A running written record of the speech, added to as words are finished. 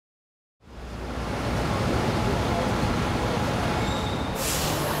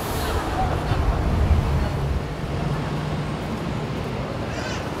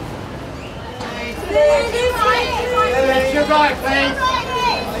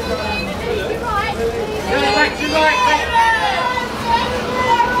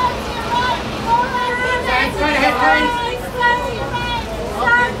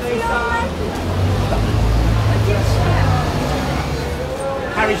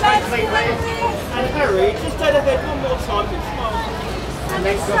And Harry, just go ahead one more time.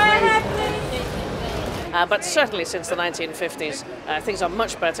 But certainly since the 1950s, things are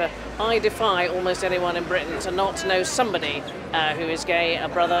much better. I defy almost anyone in Britain to not know somebody who is gay, a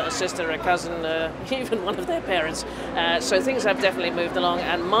brother, a sister, a cousin, even one of their parents. So things have definitely moved along,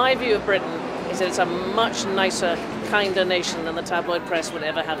 and my view of Britain is that it's a much nicer, kinder nation than the tabloid press would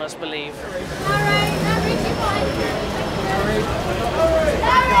ever have us believe.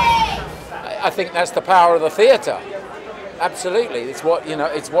 I think that's the power of the theatre. Absolutely, it's what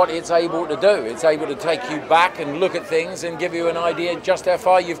it's able to do. It's able to take you back and look at things and give you an idea just how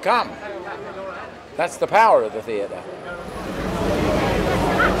far you've come. That's the power of the theatre.